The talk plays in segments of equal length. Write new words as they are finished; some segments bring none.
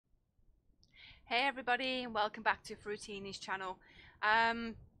Hey everybody, and welcome back to Fruitini's channel.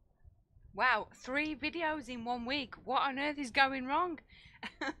 Wow, 3 videos in 1 week. What on earth is going wrong?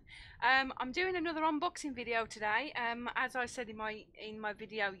 I'm doing another unboxing video today. As I said in my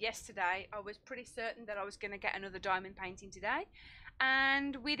video yesterday, I was pretty certain that I was going to get another diamond painting today,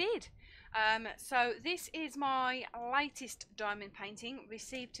 and we did. So this is my latest diamond painting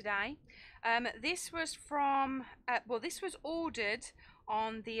received today. This was from this was ordered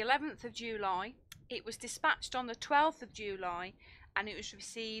on the 11th of July. It was dispatched on the 12th of July, and it was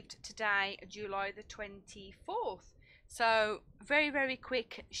received today, July the 24th. So very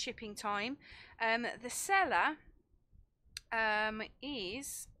quick shipping time. The seller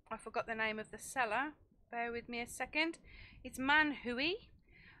is, I forgot the name of the seller, bear with me a second. It's MANHUI.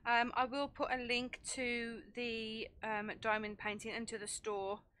 I will put a link to the diamond painting and to the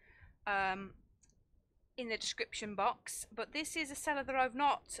store in the description box, but this is a seller that I've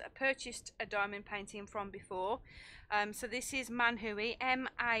not purchased a diamond painting from before. So this is MANHUI,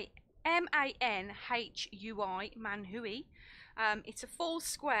 M-A-N-H-U-I, MANHUI. It's a full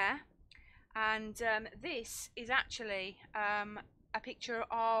square, and this is actually a picture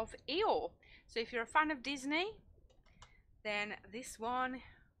of Eeyore. So if you're a fan of Disney, then this one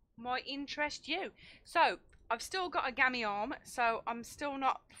might interest you. So I've still got a gammy arm, so I'm still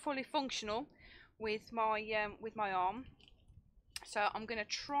not fully functional with my arm, so I'm going to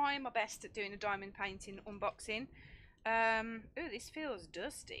try my best at doing a diamond painting unboxing. Oh, this feels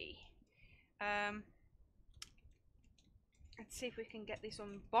dusty. Let's see if we can get this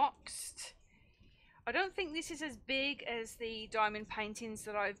unboxed. I don't think this is as big as the diamond paintings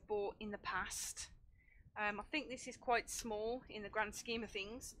that I've bought in the past. I think this is quite small in the grand scheme of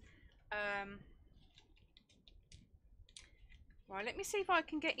things. Right, let me see if I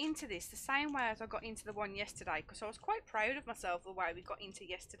can get into this the same way as I got into the one yesterday, because I was quite proud of myself the way we got into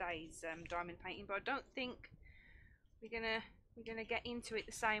yesterday's diamond painting, but I don't think we're gonna get into it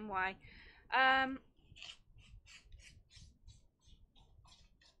the same way.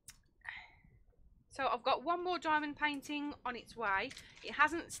 So I've got one more diamond painting on its way. It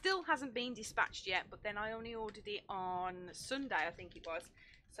still hasn't been dispatched yet, but then I only ordered it on Sunday, I think it was.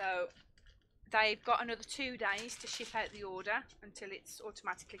 So they've got another 2 days to ship out the order until it's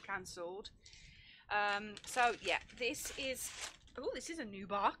automatically cancelled. So yeah, this is a new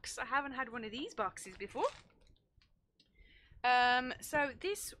box. I haven't had one of these boxes before. So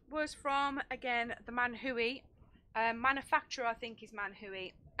this was from, again, the MANHUI. Manufacturer, I think, is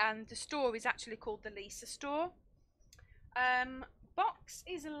MANHUI, and the store is actually called the Lisa store. Box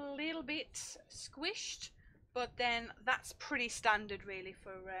is a little bit squished, but then that's pretty standard really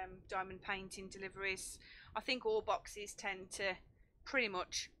for diamond painting deliveries. I think all boxes tend to pretty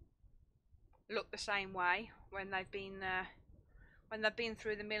much look the same way when they've been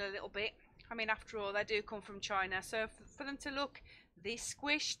through the mill a little bit. I mean, after all, they do come from China, so for them to look this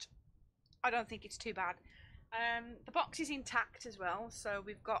squished, I don't think it's too bad. The box is intact as well, so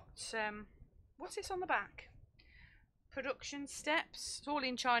we've got what's this on the back? Production steps. It's all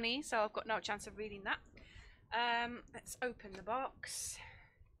in Chinese, so I've got no chance of reading that. Let's open the box.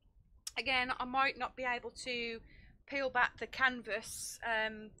 Again, I might not be able to peel back the canvas,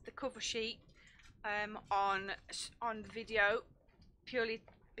 the cover sheet, on the video, purely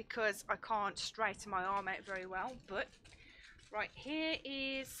because I can't straighten my arm out very well. But right, here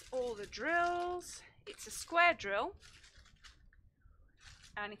is all the drills. It's a square drill,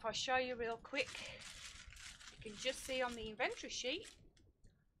 and if I show you real quick, you can just see on the inventory sheet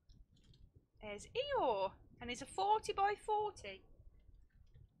there's Eeyore, and it's a 40 by 40.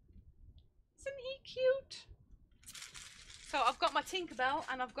 Isn't he cute? So I've got my Tinkerbell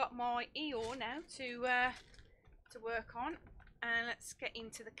and I've got my Eeyore now to work on, and let's get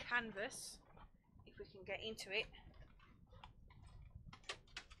into the canvas if we can get into it.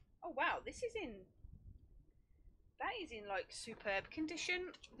 Oh wow, that is in like superb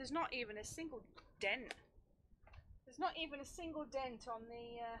condition. There's not even a single dent. There's not even a single dent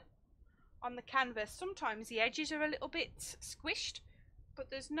on the canvas. Sometimes the edges are a little bit squished, but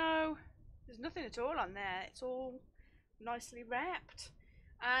there's nothing at all on there. It's all nicely wrapped,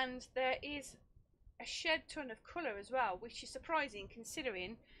 and there is a shed ton of colour as well, which is surprising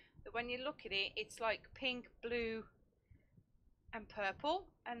considering that when you look at it, it's like pink, blue and purple,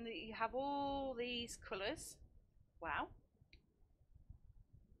 and you have all these colours. Wow.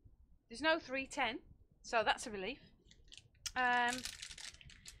 There's no 310, so that's a relief. Our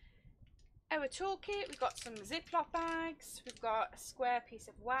toolkit, we've got some Ziploc bags, we've got a square piece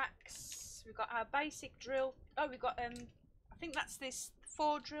of wax, we've got our basic drill. Oh, we've got I think that's this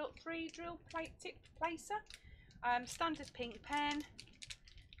 3 drill tip placer, standard pink pen,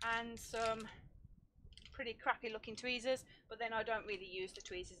 and some pretty crappy looking tweezers, but then I don't really use the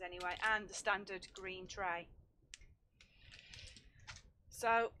tweezers anyway, and the standard green tray.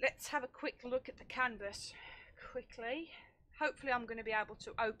 So let's have a quick look at the canvas quickly. Hopefully I'm going to be able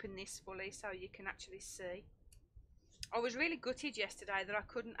to open this fully so you can actually see. I was really gutted yesterday that I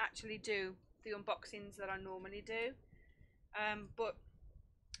couldn't actually do the unboxings that I normally do, but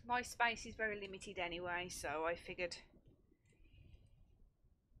my space is very limited anyway, so I figured.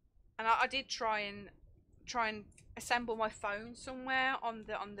 And I did try and assemble my phone somewhere on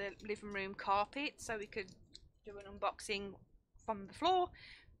the living room carpet so we could do an unboxing from the floor,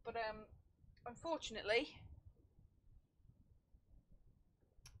 but unfortunately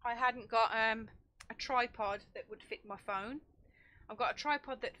I hadn't got a tripod that would fit my phone. I've got a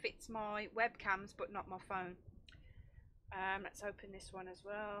tripod that fits my webcams but not my phone. Let's open this one as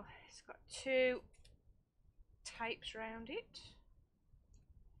well. It's got 2 tapes around it.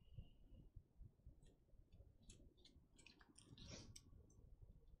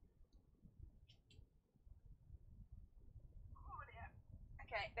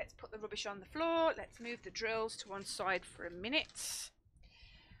 Okay, let's put the rubbish on the floor. Let's move the drills to one side for a minute.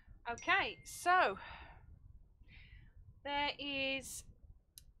 Okay, so there is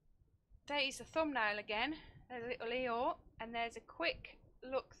a thumbnail again. There's a little Eeyore, and there's a quick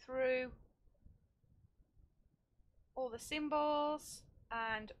look through all the symbols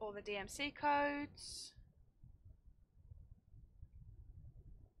and all the DMC codes.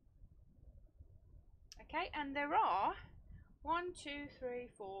 Okay, and there are 1, 2, 3,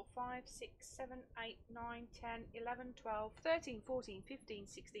 4, 5, 6, 7, 8, 9, 10, 11, 12, 13, 14, 15,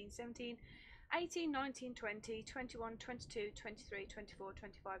 16, 17, 18, 19, 20, 21, 22, 23, 24,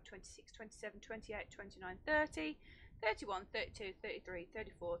 25, 26, 27, 28, 29, 30, 31, 32, 33,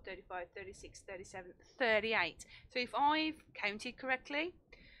 34, 35, 36, 37, 38. So if I've counted correctly,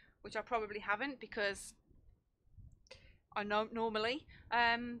 which I probably haven't because I know normally,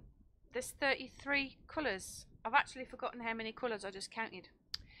 there's 33 colours. I've actually forgotten how many colours I just counted.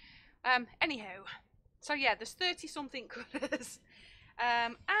 Anyhow, so yeah, there's 30 something colours.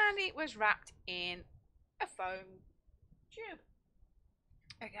 And it was wrapped in a foam tube.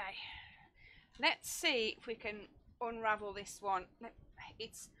 Okay, let's see if we can unravel this one.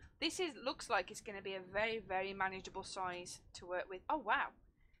 Looks like it's going to be a very manageable size to work with. Oh wow,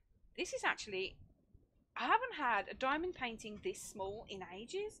 this is actually, I haven't had a diamond painting this small in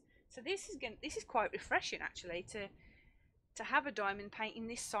ages, so this is quite refreshing actually to have a diamond painting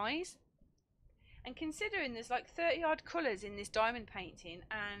this size. And considering there's like 30 odd colours in this diamond painting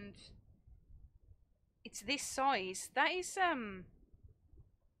and it's this size, that is I'm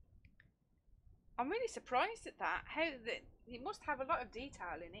really surprised at that. It must have a lot of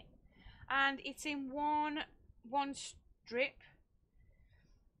detail in it. And it's in one strip,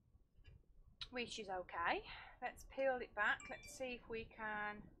 which is okay. Let's peel it back. Let's see if we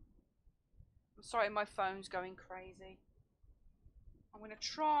can. I'm sorry, my phone's going crazy. I'm going to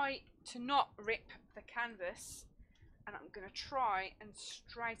try to not rip the canvas, and I'm going to try and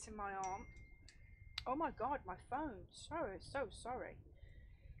straighten my arm. Oh my god, my phone. Sorry, so sorry.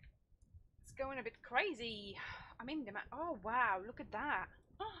 It's going a bit crazy. I'm in the oh wow, look at that.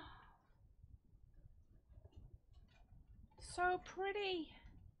 So pretty.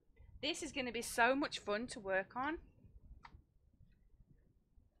 This is going to be so much fun to work on.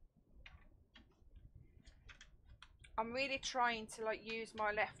 I'm really trying to like use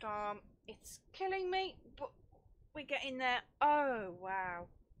my left arm. It's killing me, but we're getting there. Oh wow.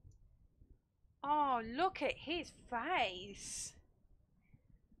 Oh, look at his face.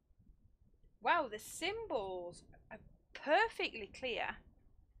 Wow, the symbols are perfectly clear.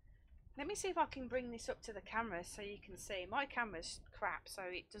 Let me see if I can bring this up to the camera so you can see. My camera's crap, so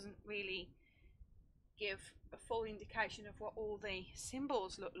it doesn't really give a full indication of what all the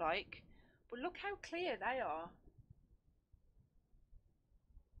symbols look like. But look how clear they are.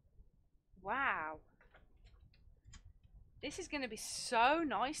 Wow. This is going to be so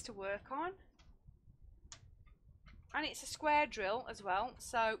nice to work on. And it's a square drill as well.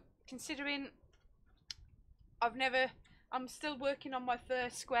 So considering I'm still working on my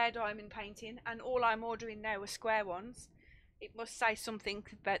first square diamond painting and all I'm ordering now are square ones. It must say something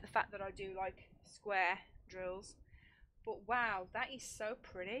about the fact that I do like square drills. But wow, that is so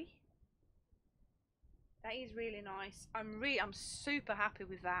pretty. That is really nice. I'm super happy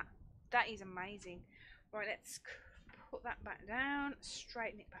with that. That is amazing. Right, let's put that back down,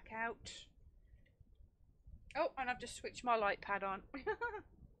 straighten it back out. Oh, and I've just switched my light pad on. I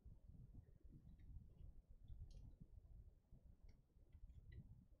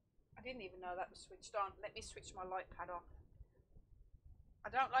didn't even know that was switched on. Let me switch my light pad off. I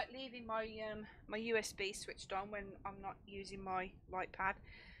don't like leaving my my USB switched on when I'm not using my light pad.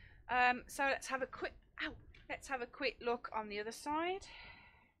 So let's have a quick let's have a quick look on the other side.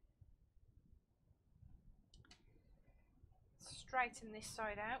 Straighten this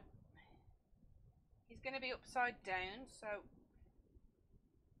side out. He's going to be upside down, so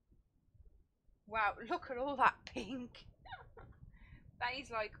wow, look at all that pink. That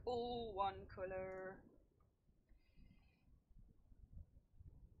is like all one colour.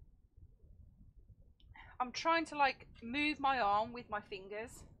 I'm trying to like move my arm with my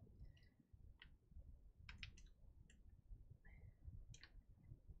fingers.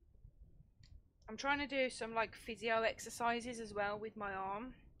 I'm trying to do some like physio exercises as well with my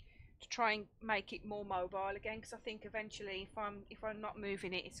arm to try and make it more mobile again, because I think eventually if I'm not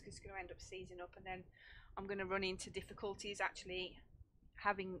moving it, it's just going to end up seizing up, and then I'm going to run into difficulties actually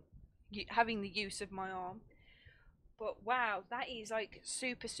having the use of my arm. But wow, that is like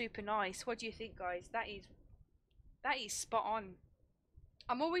super nice. What do you think, guys? That is spot on.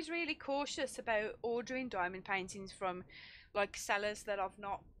 I'm always really cautious about ordering diamond paintings from like sellers that I've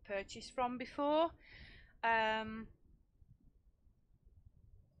not purchased from before.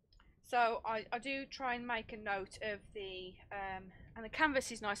 So I do try and make a note of the and the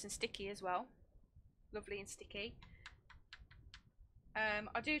canvas is nice and sticky as well, lovely and sticky.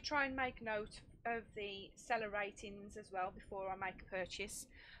 I do try and make note of the seller ratings as well before I make a purchase.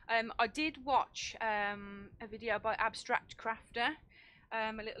 I did watch a video by Abstract Crafter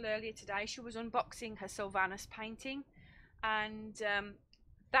a little earlier today. She was unboxing her Sylvanas painting, and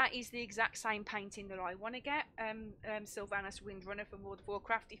that is the exact same painting that I want to get. Sylvanas Windrunner from World of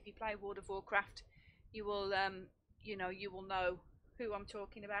Warcraft. If you play World of Warcraft, you will you will know who I'm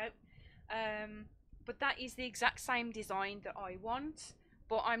talking about. But that is the exact same design that I want.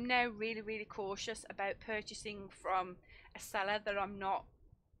 But I'm now really cautious about purchasing from a seller that I'm not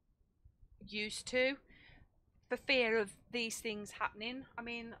used to, for fear of these things happening. I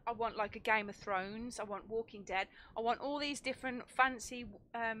mean, I want like a Game of Thrones, I want Walking Dead, I want all these different fancy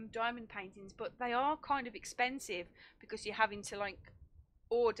diamond paintings, but they are kind of expensive because you're having to like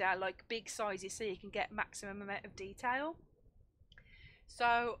order like big sizes so you can get maximum amount of detail.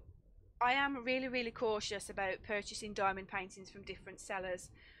 So I am really cautious about purchasing diamond paintings from different sellers,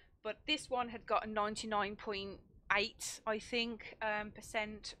 but this one had got a 99.8 I think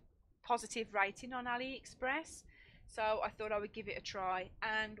percent positive rating on AliExpress, so I thought I would give it a try,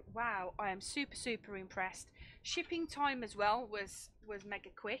 and wow, I am super impressed. Shipping time as well was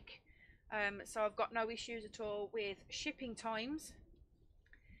mega quick, so I've got no issues at all with shipping times.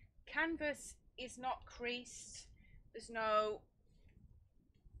 Canvas is not creased, there's no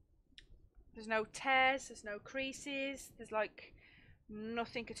tears, there's no creases, there's like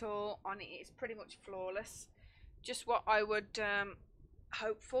nothing at all on it. It's pretty much flawless, just what I would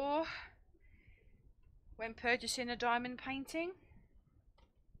hope for when purchasing a diamond painting.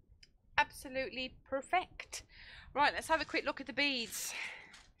 Absolutely perfect. Right, let's have a quick look at the beads.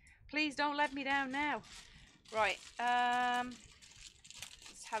 Please don't let me down now. Right, let's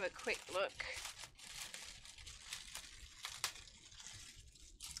have a quick look.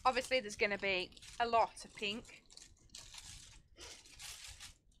 Obviously there's going to be a lot of pink.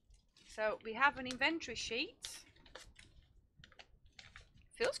 So we have an inventory sheet.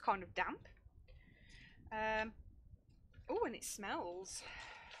 Feels kind of damp. Oh, and it smells.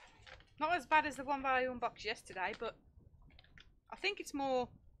 Not as bad as the one that I unboxed yesterday, but I think it's more.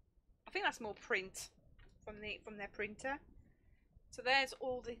 I think that's more print from their printer. So there's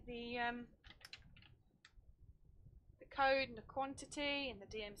all the code and the quantity and the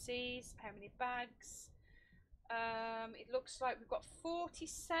DMCs. How many bags? It looks like we've got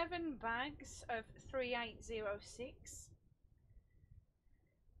 47 bags of 3806.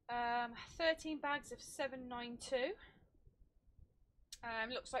 13 bags of 792.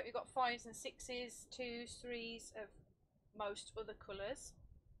 Looks like we've got 5s and 6s, 2s, 3s of most other colours.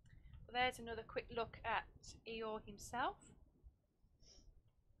 But there's another quick look at Eeyore himself.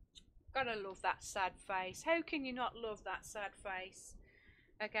 Gotta love that sad face. How can you not love that sad face?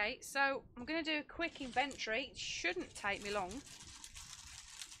 Okay, so I'm going to do a quick inventory. It shouldn't take me long.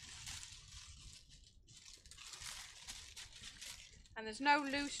 And there's no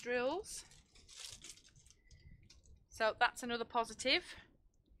loose drills, so that's another positive.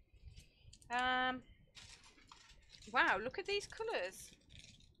 Wow, look at these colours,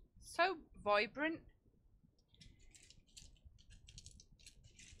 so vibrant.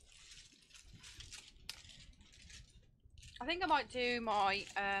 I think I might do my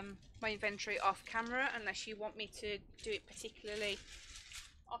my inventory off camera, unless you want me to do it particularly.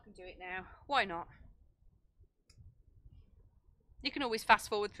 I can do it now, why not? You can always fast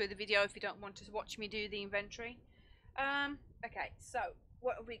forward through the video if you don't want to watch me do the inventory. Okay, so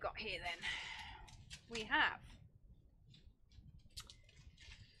what have we got here then? We have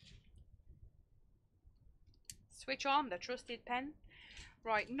switch on the trusted pen.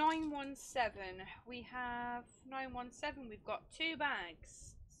 Right, 917. We have 917. We've got 2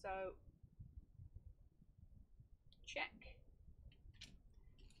 bags. So check.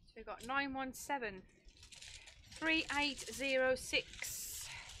 So we've got 917. 3806.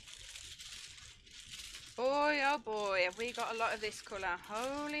 Boy, oh boy, have we got a lot of this colour.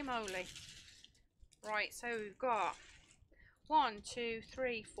 Holy moly. Right, so we've got 1, 2,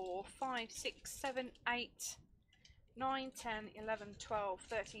 3, 4, 5, 6, 7, 8, 9, 10, 11, 12,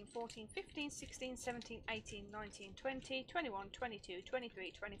 13, 14, 15, 16, 17, 18, 19, 20, 21, 22,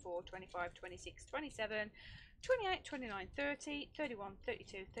 23, 24, 25, 26, 27, 28, 29, 30, 31,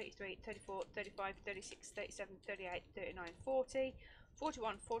 32, 33, 34, 35, 36, 37, 38, 39, 40,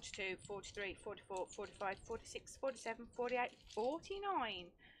 41, 42, 43, 44, 45, 46, 47, 48,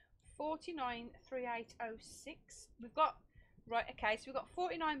 49, 49, 3806. We've got, right, okay, so we've got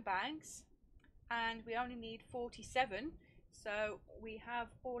 49 bags and we only need 47. So we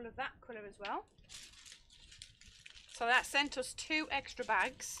have all of that colour as well. So that sent us 2 extra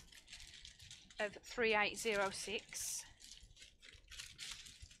bags of 3806.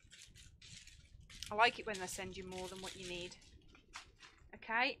 I like it when they send you more than what you need.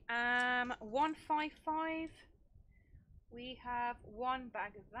 Okay, 155. We have 1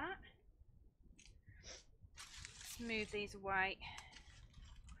 bag of that. Let's move these away.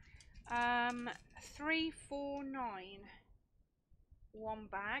 349. 1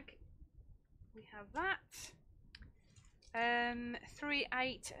 bag. We have that.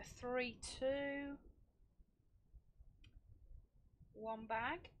 3832. 1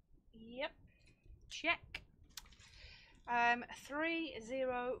 bag. Yep. Check.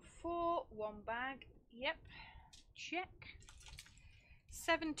 304. 1 bag. Yep. Check.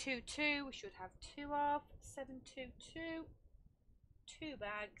 722. We should have 2 of. 722. 2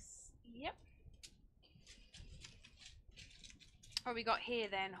 bags. Yep. What we got here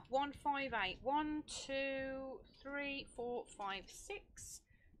then? 158. 1, 2, 3, 4, 5, 6.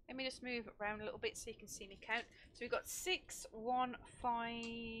 Let me just move it around a little bit so you can see me count. So we've got 6, 1, 5,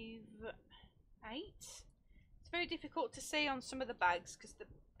 8. It's very difficult to see on some of the bags because the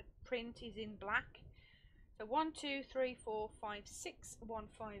print is in black. So 1, 2, 3, 4, 5, 6, 1,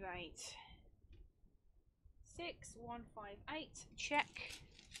 5, 8. 6, 1, 5, 8. Check.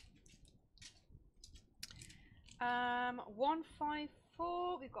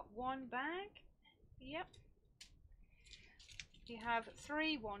 154. We've got 1 bag. Yep. You have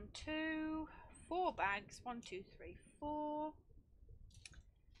 3, 1, 2, 4 bags. 1, 2, 3, 4.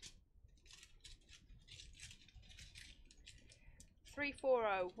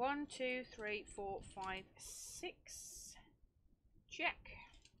 340. 1, 2, 3, 4, 5, 6. Check.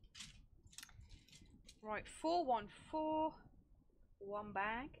 Right, 414. 1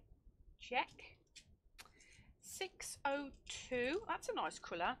 bag. Check. 602. That's a nice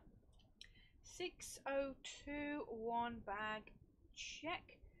colour. 602. 1 bag.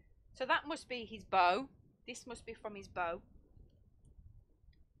 Check. So that must be his bow. This must be from his bow.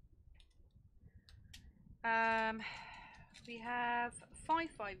 We have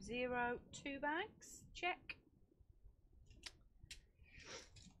 550. 2 bags. Check.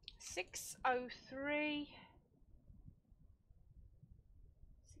 603.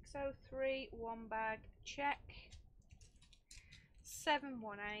 603. 1 bag. Check.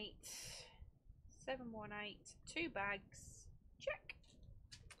 718. 718. 2 bags. Check.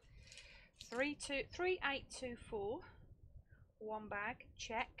 3824. 1 bag.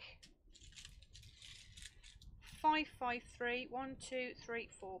 Check. 553. 1, 2, 3,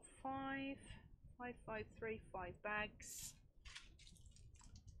 4, 5. 553. 5 bags.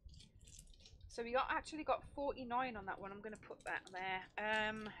 So we actually got 49 on that one. I'm going to put that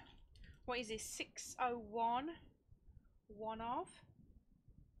there. What is this? 601. 1 of.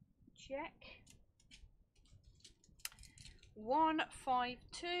 Check.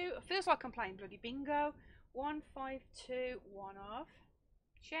 152. It feels like I'm playing bloody bingo. 152. 1 of.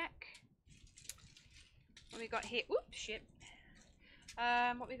 Check. What we got here? Oops, shit.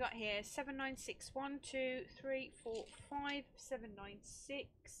 What we got here? 796. 1, 2, 3, 4, 5. 796.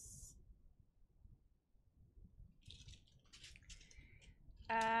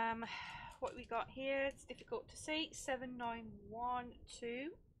 What we got here? It's difficult to see.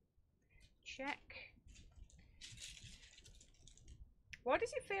 7912. Check. Why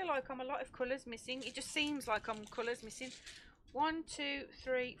does it feel like I'm a lot of colours missing? It just seems like I'm colours missing. 1, 2,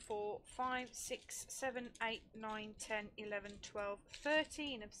 3, 4, 5, 6, 7, 8, 9, 10, 11, 12,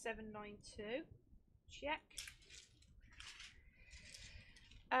 13 of 792. Check.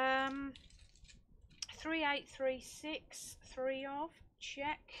 3, 8, 3, 6. 3 of.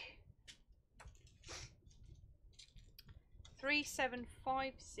 Check. 3, 7,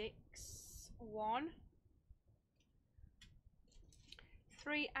 5, 6. 1.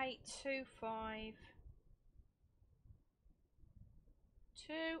 3, 8, 2, 5.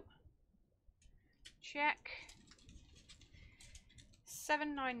 2. Check.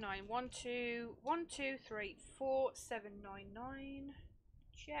 799. 1, 2, 1, 2, 3, 4, 799.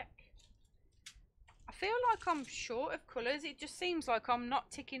 Check. I feel like I'm short of colours. It just seems like I'm not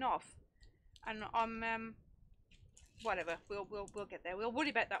ticking off, and I'm whatever. We'll get there. We'll worry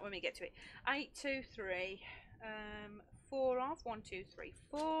about that when we get to it. 8, 2, 3. 4 off. 1, 2, 3,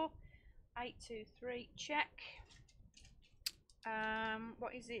 4. 8, 2, 3. Check.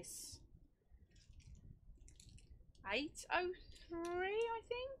 What is this? 803, I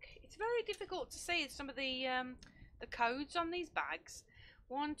think. It's very difficult to see some of the codes on these bags.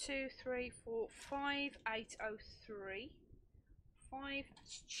 1, 2, 3, 4, 5, 803. 5.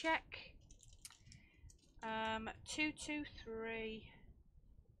 Let's check. 2, 2, 3,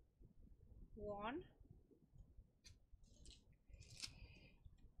 1.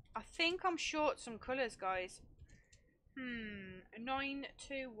 I think I'm short some colours, guys. 9,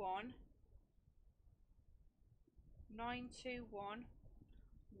 2, 1. 9, 2, 1.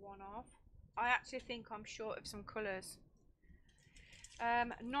 1 off. I actually think I'm short of some colours.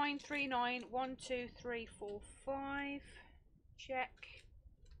 9, 3, 9. 1, 2, 3, 4, 5. Check.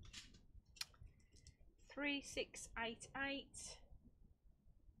 3, 6, 8, 8.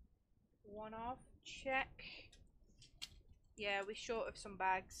 1 off. Check. Yeah, we're short of some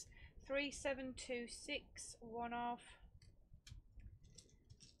bags. 3, 7, 2, 6. 1 off.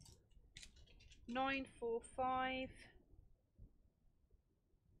 9, 4, 5.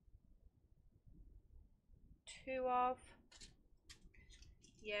 2 off.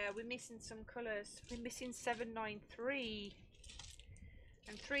 Yeah, we're missing some colours. We're missing 793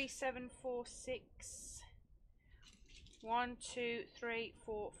 and 3, 7, 4, 6. 1, 2, 3,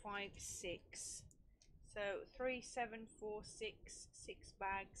 4, 5, 6. So 3, 7, 4, 6. 6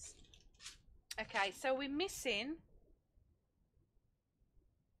 bags. Okay, so we're missing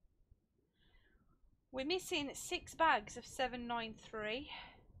 6 bags of 793.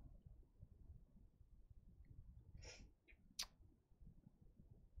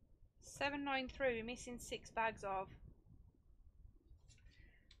 793, we're missing 6 bags of.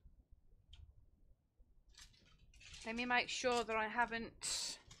 Let me make sure that I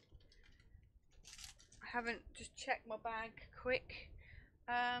haven't just checked my bag quick.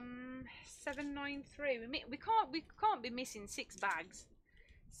 793. We can't be missing 6 bags.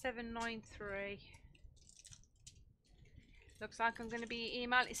 793. Looks like I'm going to be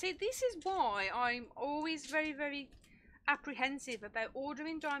emailing. See, this is why I'm always very, very apprehensive about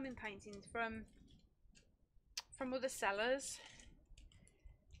ordering diamond paintings from other sellers.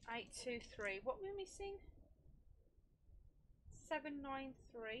 823. What were we missing?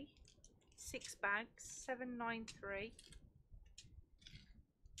 793. 6 bags. 793.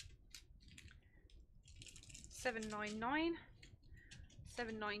 799.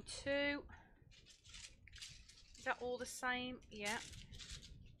 792. Is that all the same? Yeah.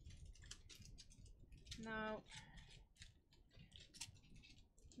 No.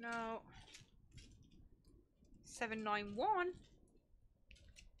 No. 791.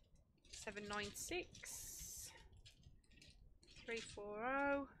 796.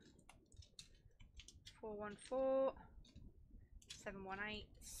 340. 414. 718.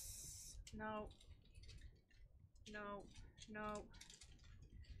 No. No. No.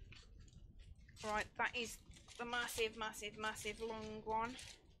 Right, that is the massive, massive, massive long one.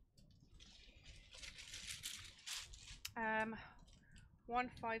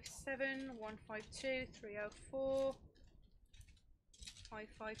 157, 152, 304,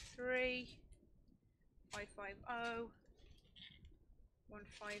 553, 550,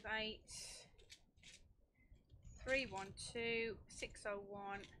 158, 312,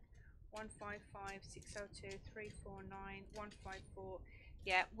 601, 155, 602, 349, 154.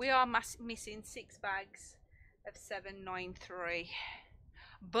 Yeah, we are missing 6 bags of 793.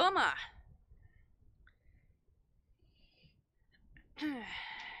 Bummer.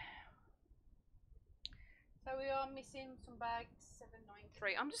 So we are missing some bags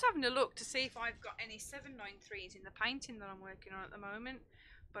 793. I'm just having a look to see if I've got any 793s in the painting that I'm working on at the moment,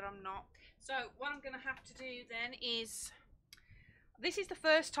 but I'm not. So what I'm going to have to do then is this is the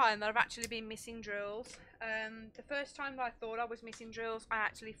first time that I've actually been missing drills. The first time that I thought I was missing drills, I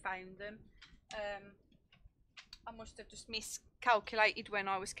actually found them. I must have just miscalculated when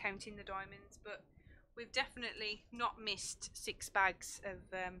I was counting the diamonds, but we've definitely not missed 6 bags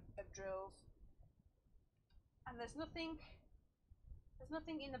of drills. And there's nothing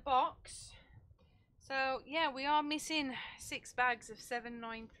in the box. So yeah, we are missing 6 bags of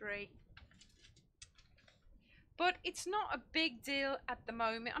 793. But it's not a big deal at the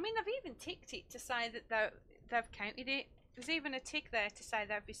moment. I mean, they've even ticked it to say that they've counted it. There's even a tick there to say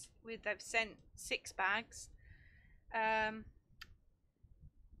they've sent 6 bags.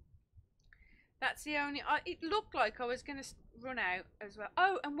 That's the only. It looked like I was going to run out as well.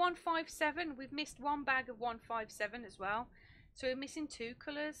 Oh, and 157. We've missed 1 bag of 157 as well. So we're missing 2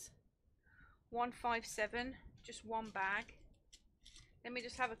 colours. 157, just 1 bag. Let me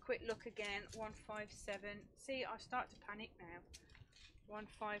just have a quick look again. 157. See, I start to panic now.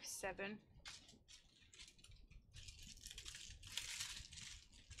 157.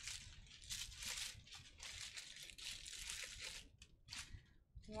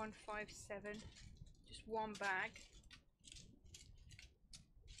 Just 1 bag.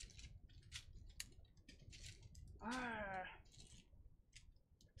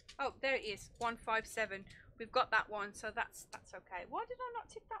 Oh, there it is. 157. We've got that one, so that's okay. Why did I not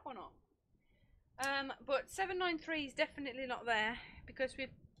tick that one off? But 793 is definitely not there because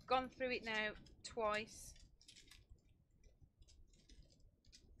we've gone through it now twice.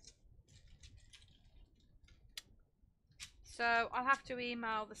 So I'll have to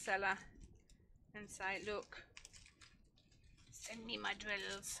email the seller and say, look, send me my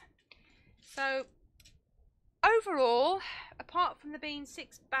drills. So overall, apart from there being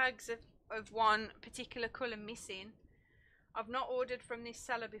 6 bags of one particular colour missing, I've not ordered from this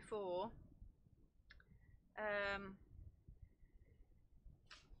seller before.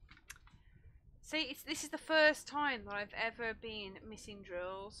 See, this is the first time that I've ever been missing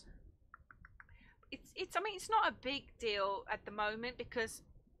drills. I mean, it's not a big deal at the moment because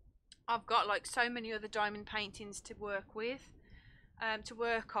I've got like so many other diamond paintings to work with, to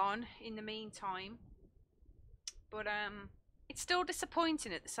work on in the meantime. But it's still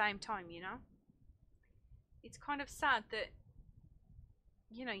disappointing at the same time, you know. It's kind of sad that,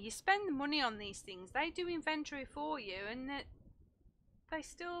 you know, you spend the money on these things, they do inventory for you, and that they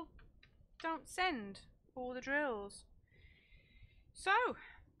still don't send all the drills. So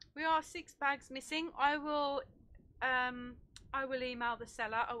we are 6 bags missing. I will email the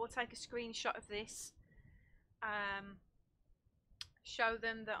seller. I will take a screenshot of this, show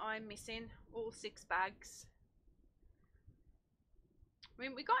them that I'm missing all 6 bags. I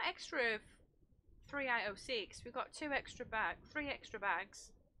mean, we got extra of 3806. We got 3 extra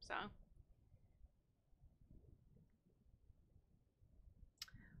bags. So,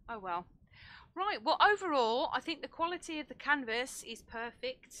 oh well. Right. Well, overall, I think the quality of the canvas is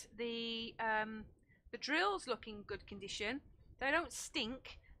perfect. The drills look in good condition. They don't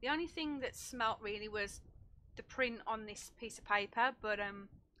stink. The only thing that smelt really was the print on this piece of paper, but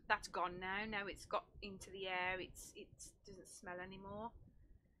that's gone now. Now it's got into the air. It doesn't smell anymore.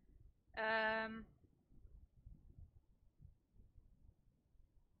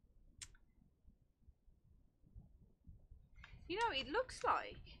 You know, it looks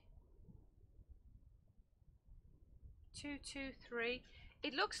like 223.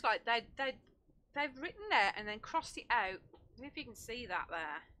 It looks like they've written there and then crossed it out. I don't know if you can see that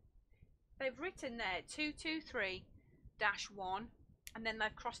there. They've written there 223-1 and then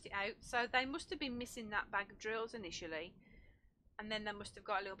they've crossed it out. So they must have been missing that bag of drills initially, and then they must have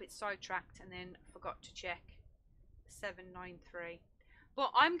got a little bit sidetracked and then forgot to check 793.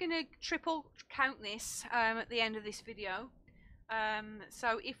 But I'm going to triple count this at the end of this video.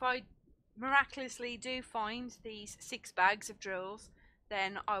 So if I miraculously do find these 6 bags of drills,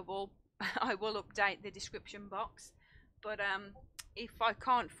 then I will update the description box. But if I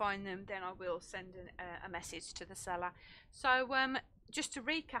can't find them, then I will send a message to the seller. So just to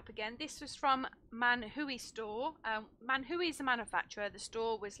recap again, this was from MANHUI store. MANHUI is the manufacturer. The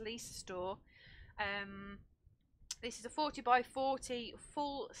store was Lisa store. This is a 40 by 40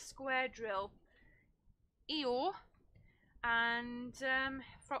 full square drill Eeyore, and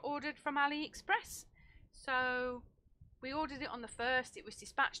ordered from AliExpress. So we ordered it on the 1st, it was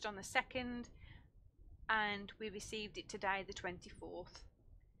dispatched on the 2nd, and we received it today, the 24th.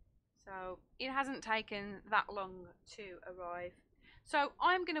 So it hasn't taken that long to arrive. So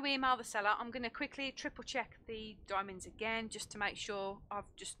I'm going to email the seller. I'm going to quickly triple check the diamonds again just to make sure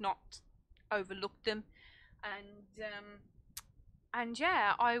I've just not overlooked them, and And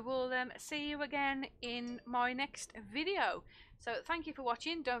yeah, I will see you again in my next video. So thank you for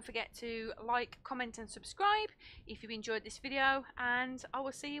watching. Don't forget to like, comment and subscribe if you've enjoyed this video, and I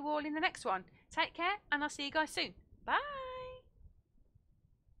will see you all in the next one. Take care, and I'll see you guys soon. Bye.